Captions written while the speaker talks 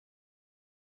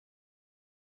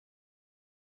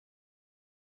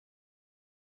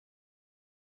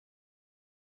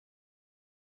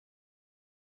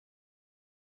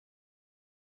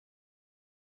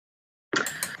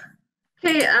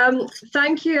Okay,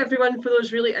 thank you everyone for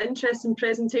those really interesting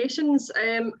presentations.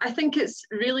 I think it's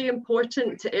really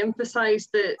important to emphasise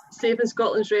that Saving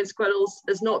Scotland's Red Squirrels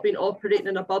has not been operating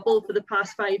in a bubble for the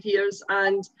past 5 years,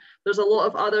 and there's a lot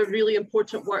of other really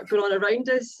important work going on around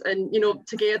us, and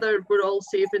together we're all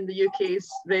saving the UK's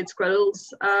red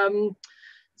squirrels.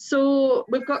 So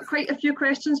we've got quite a few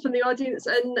questions from the audience,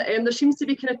 and there seems to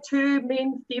be kind of two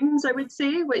main themes, I would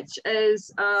say, which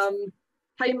is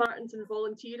time martins and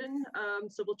volunteering.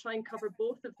 So we'll try and cover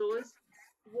both of those.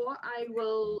 What I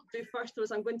will do first, though,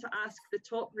 is I'm going to ask the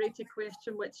top rated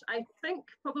question, which I think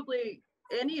probably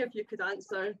any of you could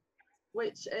answer,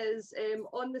 which is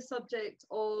on the subject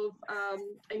of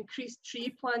increased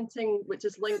tree planting, which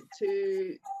is linked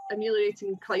to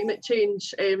ameliorating climate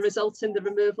change, resulting in the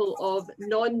removal of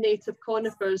non-native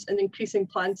conifers and increasing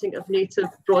planting of native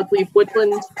broadleaf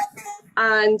woodland.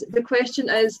 And the question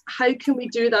is, how can we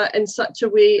do that in such a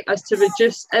way as to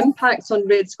reduce impacts on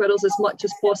red squirrels as much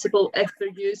as possible if they're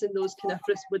using those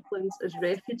coniferous woodlands as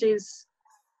refuges?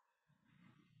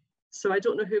 So I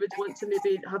don't know who would want to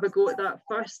maybe have a go at that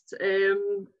first.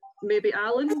 Maybe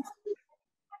Alan?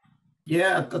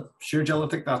 Yeah, sure, Jill. I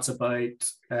think that's about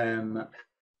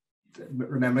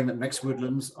remembering that mixed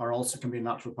woodlands are also can be a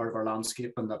natural part of our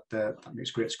landscape, and that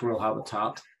makes great squirrel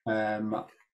habitat.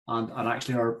 And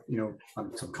actually our,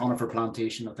 and some conifer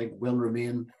plantation, I think will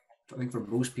remain, I think for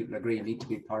most people agree, need to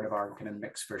be part of our kind of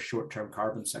mix for short-term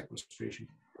carbon sequestration.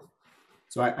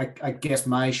 So I guess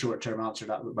my short-term answer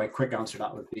to that, my quick answer to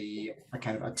that would be a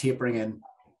kind of a tapering in,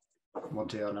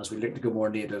 and as we look to go more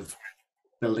native,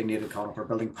 building native conifer,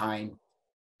 building pine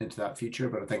into that future,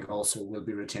 but I think also we'll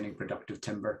be retaining productive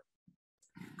timber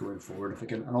going forward if we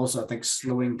can. And also I think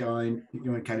slowing down,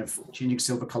 kind of changing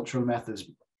silvicultural methods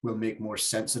will make more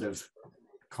sensitive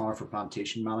conifer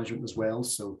plantation management as well.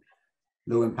 So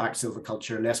low impact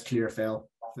silviculture, less clear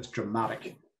fell, this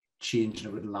dramatic change in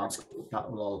the woodland landscape,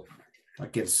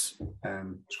 that gives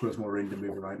squirrels more room to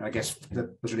move around. I guess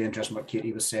that was really interesting what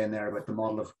Katy was saying there about the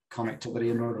model of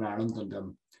connectivity in Northern Ireland, and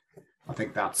I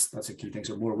think that's a key thing.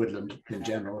 So more woodland in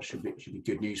general should be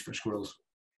good news for squirrels.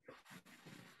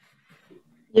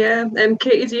 Yeah,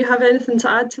 Katy, do you have anything to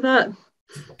add to that?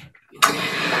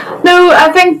 No,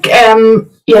 I think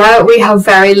yeah, we have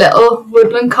very little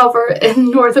woodland cover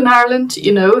in Northern Ireland,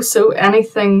 so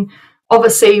anything.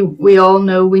 Obviously, we all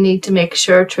know we need to make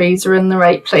sure trees are in the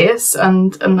right place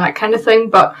and that kind of thing.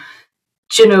 But,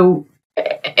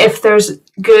 if there's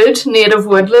good native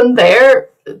woodland there,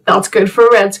 that's good for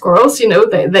red squirrels.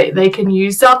 They can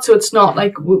use that. So it's not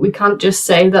like we can't just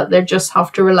say that they just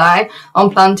have to rely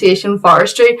on plantation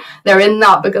forestry. They're in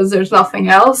that because there's nothing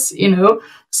else,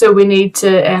 So we need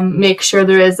to make sure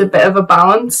there is a bit of a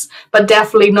balance, but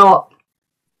definitely not.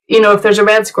 If there's a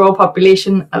red squirrel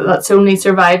population that's only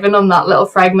surviving on that little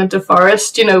fragment of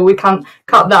forest, we can't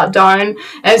cut that down.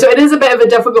 And so it is a bit of a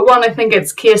difficult one. I think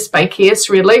it's case by case,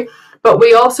 really. But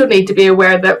we also need to be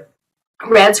aware that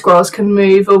red squirrels can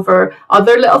move over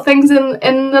other little things in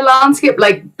the landscape,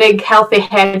 like big, healthy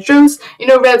hedgerows.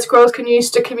 Red squirrels can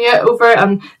use to commute over,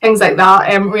 and things like that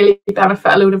really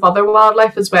benefit a load of other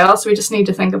wildlife as well. So we just need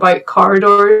to think about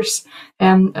corridors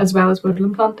as well as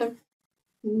woodland planting.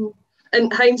 Mm.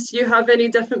 And Heinz, do you have any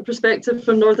different perspective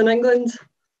from Northern England?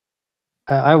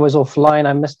 I was offline.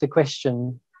 I missed the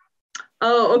question.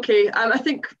 Oh, okay. I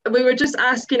think we were just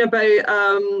asking about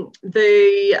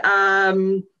the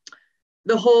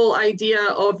whole idea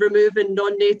of removing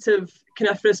non-native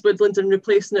coniferous woodland and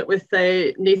replacing it with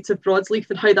native broadleaf,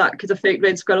 and how that could affect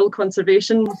red squirrel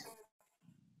conservation.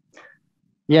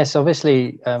 Yes,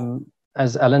 obviously.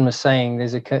 As Alan was saying,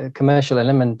 there's a commercial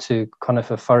element to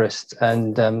conifer forest,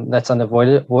 and that's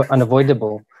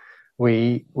unavoidable.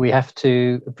 We have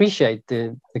to appreciate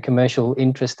the commercial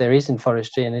interest there is in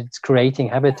forestry, and it's creating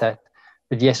habitat.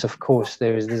 But yes, of course,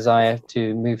 there is a desire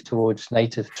to move towards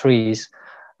native trees,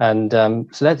 and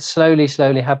so that's slowly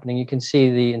happening. You can see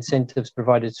the incentives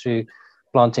provided through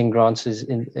planting grants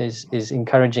is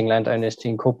encouraging landowners to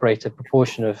incorporate a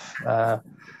proportion of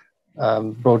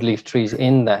broadleaf trees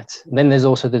in that. And then there's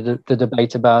also the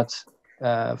debate about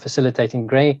facilitating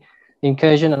grey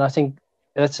incursion, and I think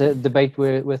that's a debate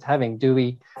we're worth having. Do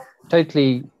we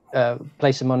totally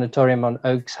place a moratorium on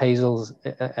oaks, hazels,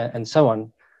 and so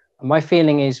on? My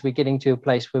feeling is we're getting to a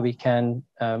place where we can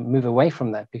move away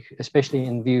from that, especially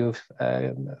in view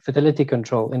of fertility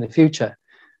control in the future.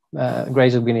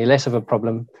 Greys will be less of a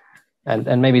problem,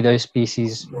 and maybe those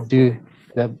species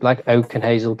like oak and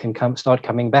hazel can start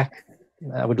coming back.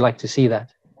 I would like to see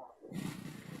that.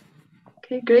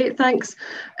 Okay, great, thanks.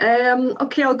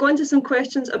 Okay, I'll go into some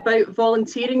questions about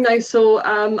volunteering now. So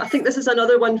I think this is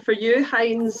another one for you,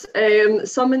 Heinz.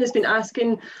 Someone has been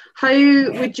asking, how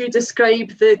would you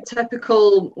describe the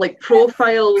typical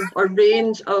profile or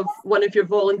range of one of your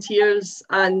volunteers,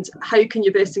 and how can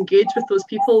you best engage with those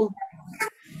people?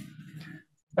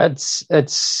 It's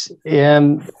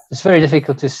very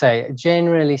difficult to say.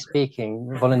 Generally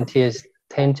speaking, volunteers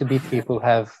tend to be people who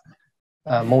have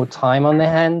more time on their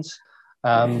hands.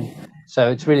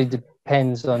 So it really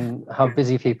depends on how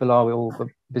busy people are. We all got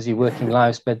busy working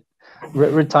lives, but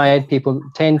retired people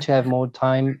tend to have more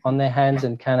time on their hands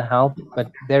and can help.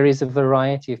 But there is a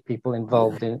variety of people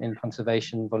involved in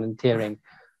conservation volunteering,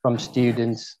 from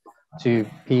students to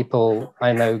people.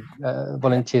 I know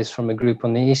volunteers from a group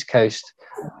on the East Coast.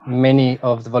 Many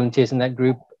of the volunteers in that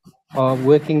group are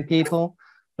working people,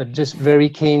 but just very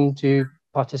keen to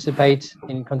participate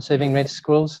in conserving red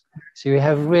squirrels. So you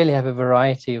really have a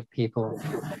variety of people.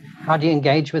 How do you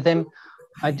engage with them?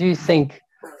 I do think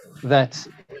that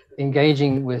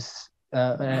engaging with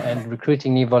and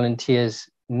recruiting new volunteers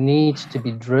needs to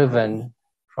be driven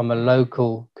from a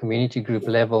local community group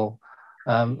level.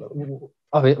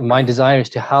 My desire is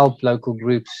to help local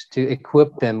groups, to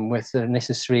equip them with the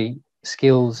necessary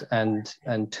skills and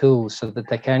tools so that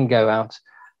they can go out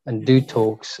and do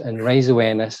talks and raise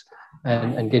awareness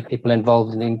and get people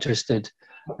involved and interested.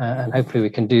 And hopefully we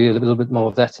can do a little bit more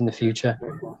of that in the future.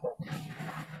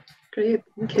 Great,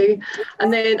 okay.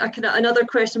 And then another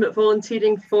question about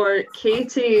volunteering for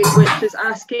Katy, which is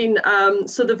asking,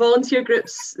 so the volunteer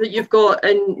groups that you've got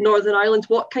in Northern Ireland,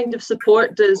 what kind of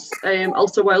support does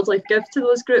Ulster Wildlife give to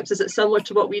those groups? Is it similar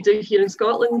to what we do here in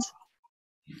Scotland?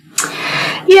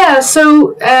 Yeah,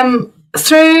 so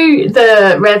through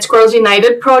the Red Squirrels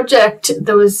United project,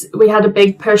 we had a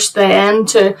big push then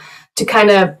to kind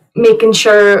of making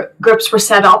sure groups were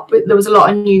set up. There was a lot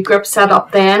of new groups set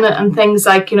up then, and things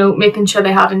like, making sure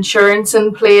they had insurance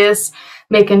in place,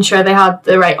 making sure they had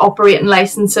the right operating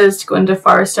licenses to go into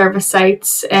Forest Service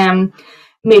sites,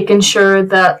 making sure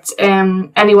that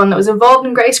anyone that was involved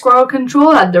in grey squirrel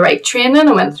control had the right training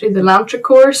and went through the LANTRA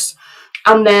course.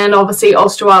 And then obviously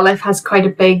Ulster Wildlife has quite a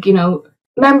big,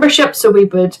 membership, so we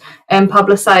would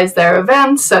publicise their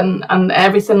events and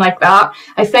everything like that.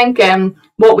 I think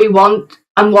what we want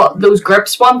and what those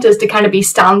groups want is to kind of be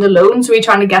standalone, so we're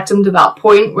trying to get them to that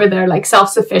point where they're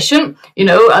self-sufficient,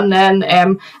 and then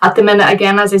at the minute,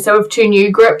 again, as I said, we have 2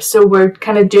 new groups, so we're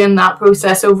kind of doing that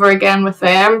process over again with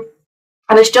them.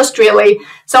 And it's just really,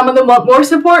 some of them want more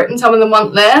support and some of them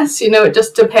want less, it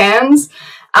just depends.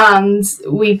 And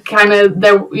we kind of,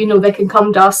 they can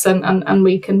come to us and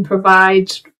we can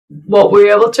provide what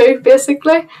we're able to,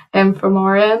 basically, from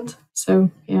our end.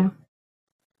 So, yeah.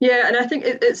 Yeah, and I think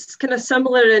it's kind of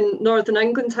similar in Northern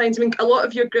England times. I mean, a lot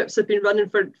of your groups have been running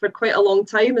for quite a long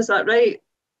time, is that right?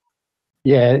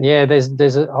 Yeah,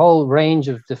 there's a whole range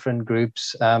of different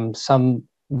groups, some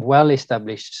well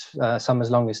established, some as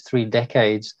long as 3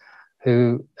 decades,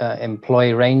 who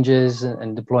employ rangers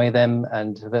and deploy them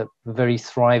and have a very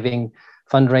thriving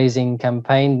fundraising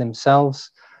campaign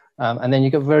themselves. And then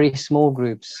you've got very small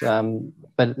groups,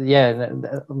 but yeah,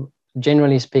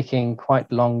 generally speaking,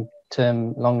 quite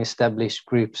long-term, long-established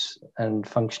groups and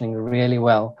functioning really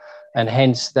well. And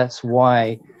hence, that's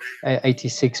why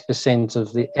 86%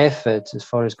 of the effort, as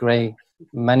far as grey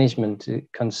management is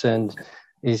concerned,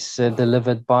 is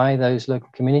delivered by those local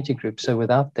community groups. So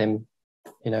without them,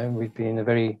 we'd be in a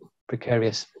very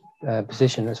precarious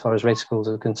position as far as red schools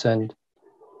are concerned.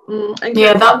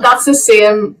 Yeah, that's the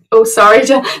same. Oh, sorry,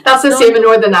 that's the same in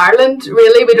Northern Ireland.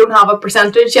 Really, we don't have a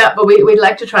percentage yet, but we'd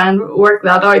like to try and work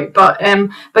that out. But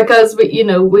because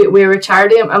we're a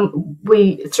charity, and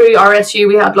we through RSU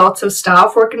we had lots of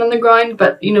staff working on the ground,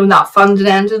 but that funding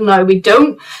ended. Now we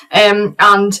don't,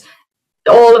 and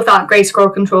all of that grey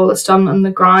squirrel control is done on the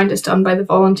ground, is done by the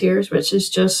volunteers, which is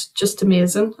just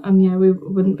amazing. And yeah, we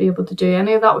wouldn't be able to do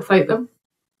any of that without them.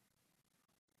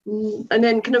 And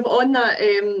then kind of on that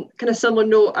kind of similar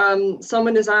note,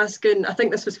 someone is asking, I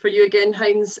think this was for you again,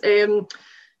 Heinz, do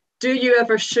you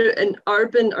ever shoot in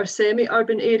urban or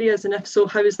semi-urban areas? And if so,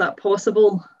 how is that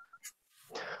possible?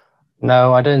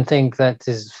 No, I don't think that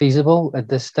is feasible at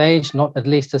this stage, not at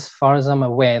least as far as I'm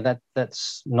aware.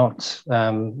 That's not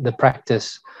the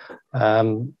practice. A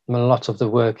lot of the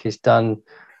work is done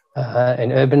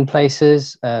in urban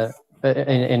places.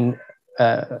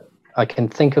 I can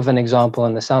think of an example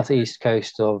on the southeast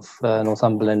coast of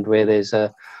Northumberland where there's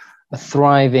a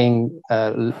thriving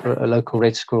local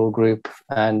red squirrel group,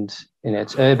 and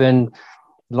it's urban,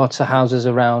 lots of houses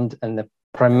around, and they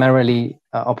primarily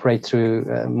operate through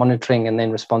monitoring and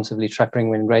then responsively trapping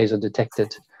when greys are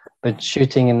detected. but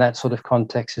shooting in that sort of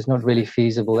context is not really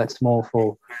feasible. That's more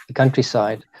for the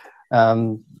countryside.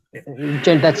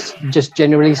 That's just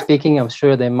generally speaking. I'm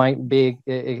sure there might be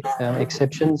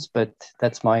exceptions, but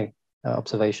that's my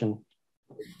observation.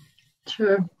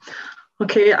 Sure.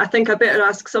 Okay, I think I better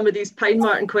ask some of these pine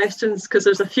marten questions because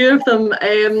there's a few of them.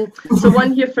 So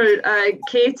one here for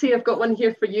Katy, I've got one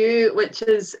here for you, which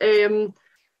is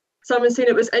someone saying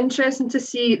it was interesting to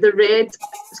see the red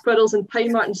squirrels and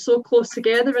pine martens so close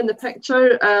together in the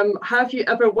picture. Have you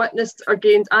ever witnessed or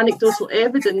gained anecdotal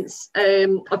evidence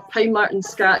of pine marten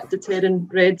scat deterring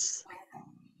reds?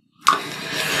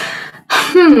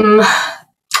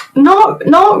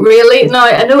 Not really. No,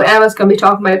 I know Emma's going to be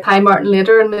talking about pine marten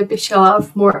later, and maybe she'll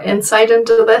have more insight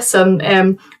into this. And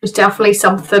there's definitely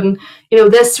something,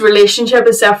 this relationship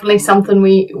is definitely something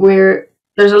where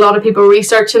there's a lot of people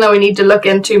researching and we need to look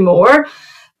into more.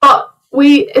 But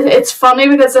it's funny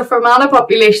because the Fermanagh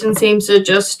population seems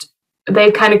to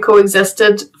they've kind of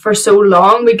coexisted for so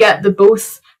long. We get the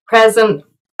both present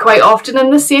quite often in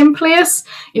the same place.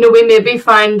 We maybe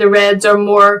find the reds are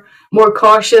more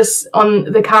cautious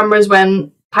on the cameras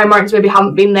when pine martens maybe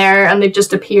haven't been there and they've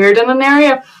just appeared in an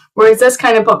area. Whereas this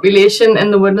kind of population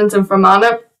in the woodlands in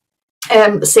Fermanagh,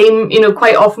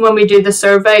 quite often when we do the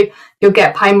survey, you'll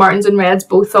get pine martens and reds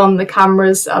both on the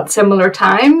cameras at similar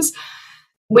times.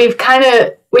 We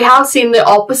have seen the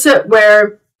opposite,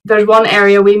 where there's one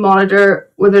area we monitor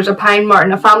where there's a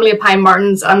family of pine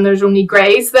martens, and there's only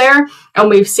greys there, and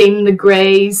we've seen the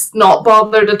greys not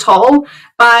bothered at all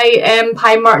by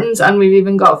pine martens, and we've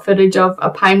even got footage of a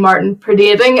pine marten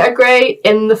predating a grey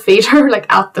in the feeder, like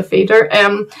at the feeder,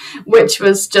 which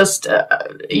was just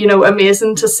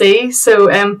amazing to see. So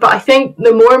but I think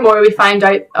the more and more we find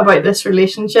out about this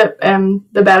relationship,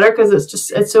 the better, because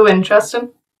it's so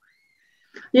interesting.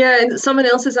 Yeah, and someone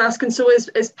else is asking, so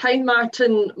is pine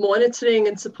marten monitoring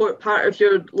and support part of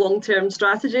your long-term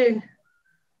strategy?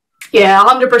 Yeah,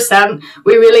 100%.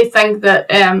 We really think that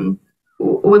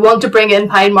we want to bring in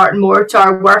pine marten more to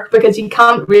our work, because you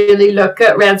can't really look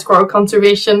at red squirrel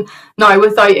conservation now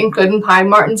without including pine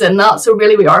martens in that. So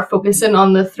really we are focusing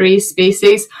on the 3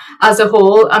 species as a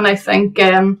whole, and I think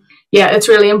it's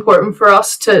really important for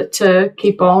us to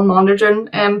keep on monitoring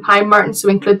pine martens, so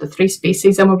include the 3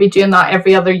 species, and we'll be doing that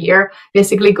every other year,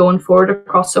 basically going forward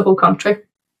across the whole country.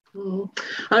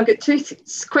 I've got 2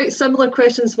 quite similar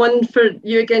questions, one for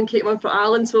you again, Kate, one for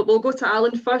Alan, so we'll go to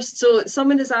Alan first. So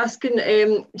someone is asking,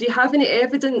 do you have any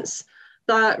evidence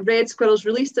that red squirrels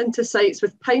released into sites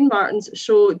with pine martens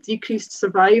show decreased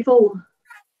survival?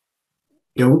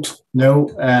 No,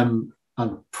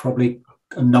 and probably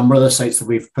a number of the sites that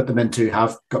we've put them into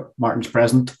have got martens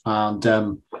present,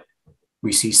 and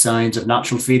we see signs of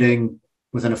natural feeding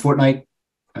within a fortnight.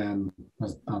 And I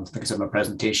think I said in my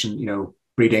presentation,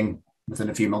 breeding within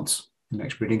a few months, the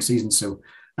next breeding season. So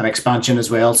an expansion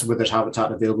as well. So where there's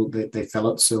habitat available, they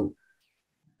fill it. So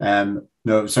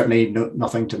no, certainly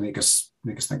nothing to make us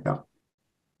think that.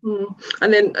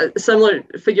 And then similar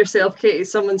for yourself, Katie,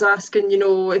 someone's asking,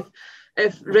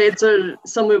 if reds are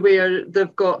somewhere where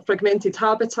they've got fragmented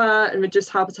habitat and reduced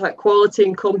habitat quality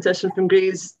and competition from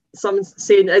greys, someone's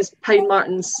saying, is pine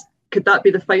martens, could that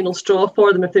be the final straw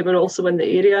for them if they were also in the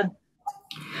area?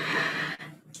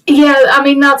 Yeah, I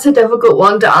mean, that's a difficult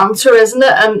one to answer, isn't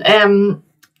it? And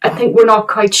I think we're not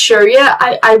quite sure yet.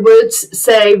 I would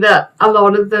say that a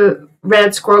lot of the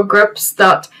red squirrel groups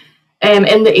that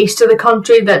in the east of the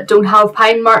country that don't have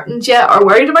pine martens yet are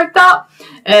worried about that.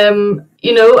 And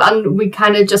we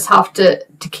kind of just have to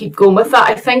keep going with that.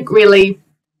 I think really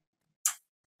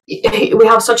we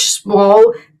have such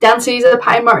small densities of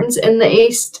pine martens in the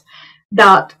east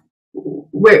that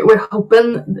we're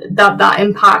hoping that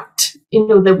impact,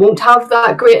 they won't have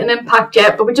that great an impact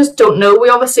yet, but we just don't know.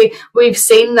 We've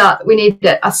seen that we need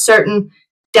a certain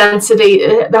density.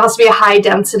 There has to be a high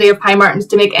density of pine martens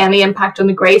to make any impact on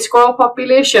the grey squirrel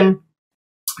population,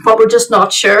 but we're just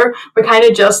not sure. We're kind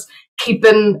of just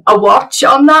keeping a watch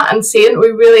on that and seeing. We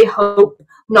really hope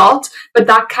not, but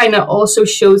that kind of also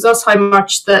shows us how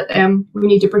much that we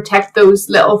need to protect those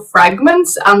little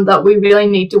fragments, and that we really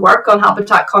need to work on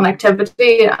habitat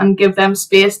connectivity and give them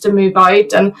space to move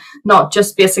out and not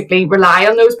just basically rely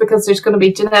on those, because there's going to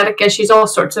be genetic issues, all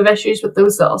sorts of issues with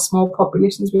those little small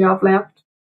populations we have left.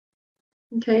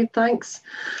 Okay, thanks.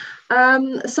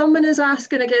 Someone is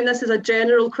asking, again, this is a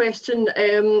general question,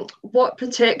 what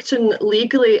protection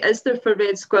legally is there for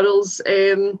red squirrels?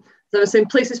 As I was saying,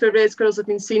 places where red squirrels have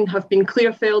been seen have been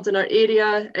clear felled in our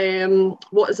area.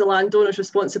 What is the landowner's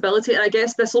responsibility? And I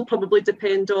guess this will probably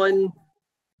depend on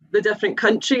the different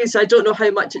countries. I don't know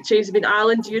how much it changes. I mean,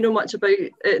 Alan, do you know much about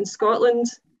it in Scotland?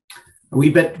 a wee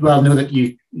bit. Well, know that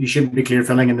you shouldn't be clear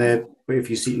filling in the if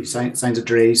you see signs of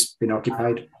drays being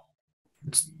occupied.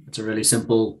 It's a really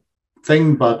simple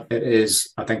thing, but it is,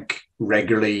 I think,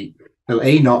 regularly, well,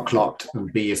 A, not clocked,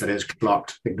 and B, if it is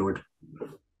clocked, ignored.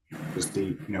 Just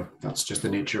that's just the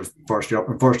nature of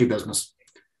forestry business.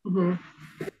 Mm-hmm.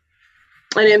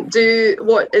 And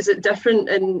what is it different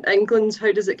in England?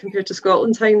 How does it compare to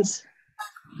Scotland, Heinz?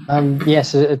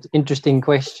 Yes, an interesting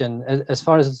question. As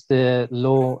far as the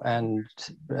law and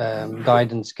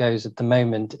guidance goes at the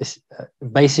moment,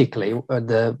 basically,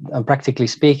 practically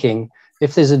speaking,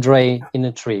 if there's a dray in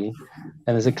a tree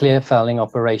and there's a clear felling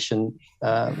operation,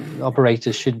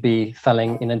 operators should be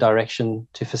felling in a direction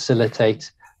to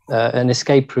facilitate an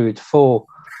escape route for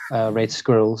red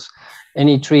squirrels.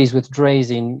 Any trees with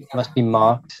drays in must be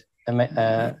marked,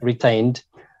 retained,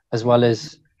 as well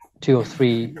as 2 or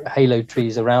 3 halo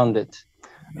trees around it.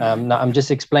 Now, I'm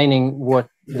just explaining what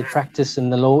the practice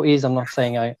and the law is. I'm not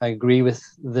saying I agree with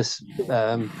this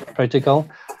protocol.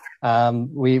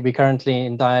 We're currently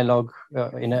in dialogue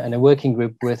in a working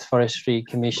group with Forestry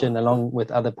Commission, along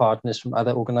with other partners from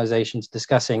other organizations,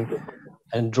 discussing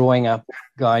and drawing up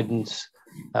guidance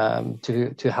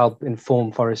to help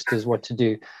inform foresters what to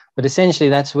do. But essentially,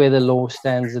 that's where the law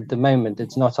stands at the moment.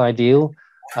 It's not ideal,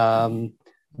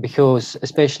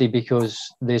 especially because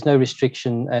there's no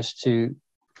restriction as to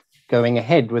going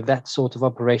ahead with that sort of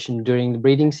operation during the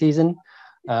breeding season,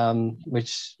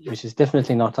 which is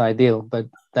definitely not ideal, but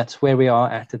that's where we are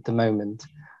at the moment.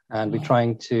 And we're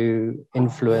trying to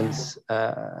influence,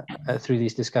 through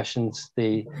these discussions,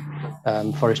 the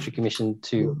Forestry Commission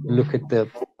to look at the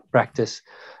practice.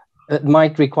 It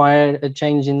might require a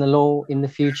change in the law in the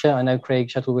future. I know Craig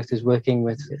Shuttleworth is working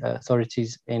with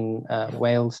authorities in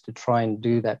Wales to try and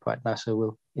do that right now, so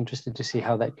we're interested to see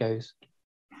how that goes.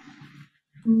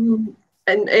 And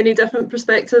any different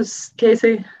perspectives,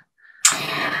 Katy?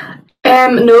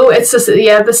 No, it's just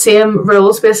the same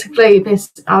rules basically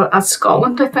as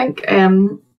Scotland, I think.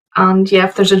 And yeah,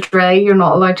 if there's a dray, you're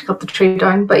not allowed to cut the tree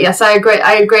down. But yes, I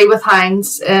agree with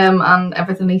Heinz and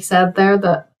everything he said there,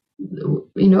 that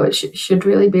it should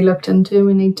really be looked into.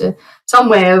 We need some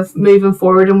way of moving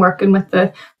forward and working with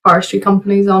the forestry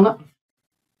companies on it.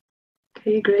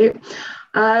 Okay, great.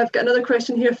 I've got another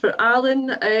question here for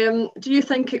Alan. Do you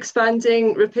think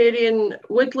expanding riparian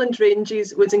woodland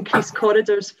ranges would increase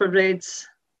corridors for reds?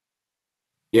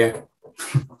 Yeah.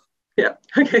 Yeah,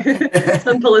 okay.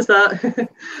 Simple as that.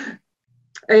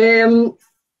 And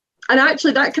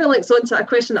actually that kind of links on to a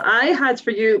question that I had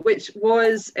for you, which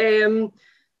was,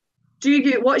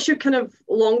 what's your kind of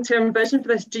long-term vision for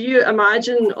this? Do you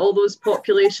imagine all those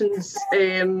populations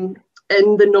in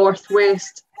the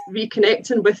northwest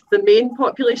reconnecting with the main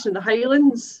population in the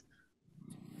Highlands?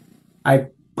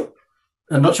 I'm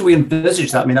not sure we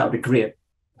envisage that. I mean, that would be great.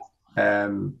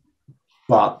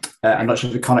 But I'm not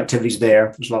sure the connectivity's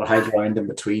there. There's a lot of high ground in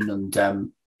between,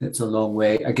 and it's a long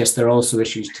way. I guess there are also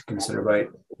issues to consider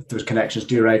about if those connections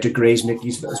do arrive to Grays make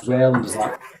use of it as well, and does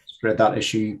that spread that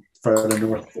issue further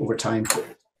north over time?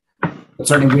 But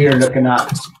certainly we're looking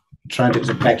at trying to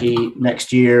visit Becky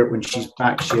next year. When she's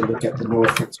back, she'll look at the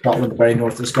north of Scotland, the very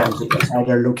north of Scotland. Are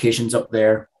there locations up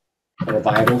there that are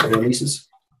viable for releases?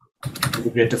 It would be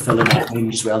great to fill in that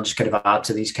range as well, and just kind of add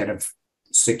to these kind of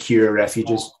secure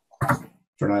refuges.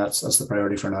 For now, that's the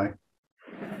priority for now.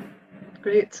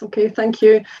 Great. Okay, thank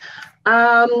you.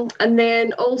 And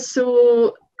then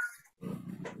also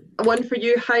one for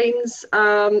you, Heinz,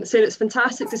 said it's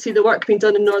fantastic to see the work being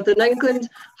done in Northern England.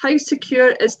 How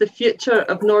secure is the future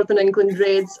of Northern England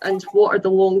reds, and what are the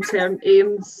long-term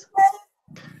aims?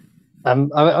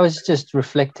 I was just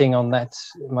reflecting on that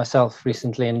myself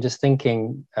recently, and just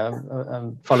thinking,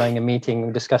 following a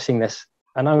meeting, discussing this,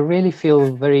 and I really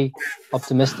feel very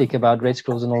optimistic about red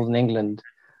squirrels in Northern England.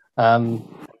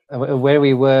 Where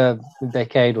we were a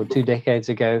decade or 2 decades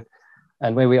ago,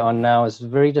 and where we are now is a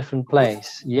very different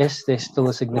place. Yes, there's still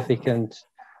a significant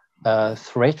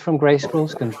threat from grey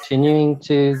squirrels continuing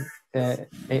to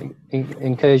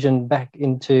incursion back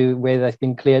into where they've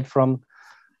been cleared from.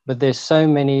 But there's so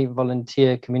many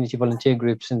community volunteer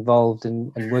groups involved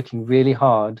and working really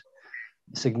hard,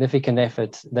 significant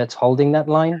effort that's holding that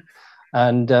line.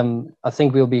 And I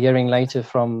think we'll be hearing later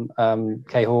from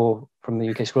Kay Hoare from the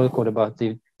UK Squirrel Court about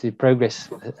the progress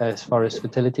as far as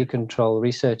fertility control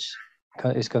research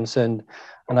is concerned.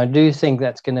 And I do think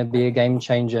that's going to be a game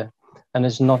changer, and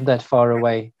it's not that far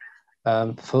away.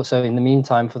 So in the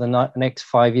meantime, for the next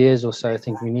 5 years or so, I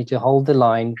think we need to hold the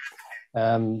line,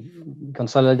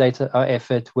 consolidate our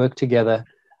effort, work together,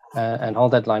 and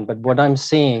hold that line. But what I'm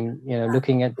seeing,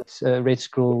 looking at red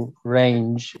squirrel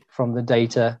range from the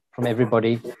data from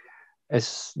everybody,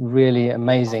 it's really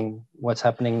amazing what's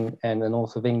happening in the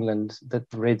north of England, that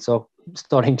the reds are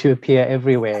starting to appear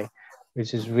everywhere,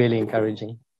 which is really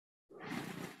encouraging.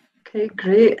 Okay,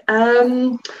 great.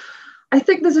 I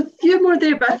think there's a few more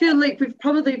there, but I feel like we've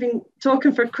probably been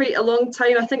talking for quite a long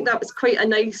time. I think that was quite a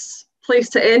nice place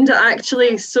to end it,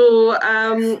 actually. So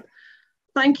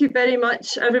thank you very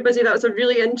much, everybody. That was a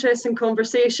really interesting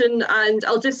conversation. And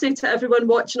I'll just say to everyone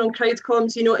watching on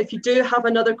CrowdComms, you know, if you do have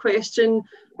another question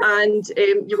and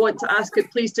you want to ask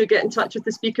it, please do get in touch with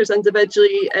the speakers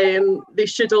individually. They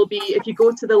should all be, if you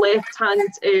go to the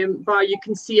left-hand bar, you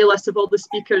can see a list of all the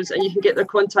speakers and you can get their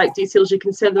contact details. You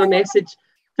can send them a message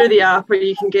through the app, or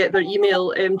you can get their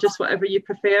email, just whatever you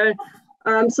prefer.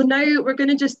 So now we're going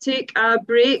to just take a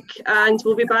break, and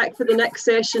we'll be back for the next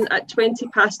session at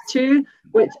 2:20,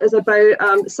 which is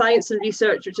about science and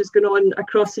research, which is going on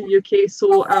across the UK.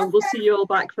 So we'll see you all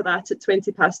back for that at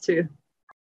 2:20.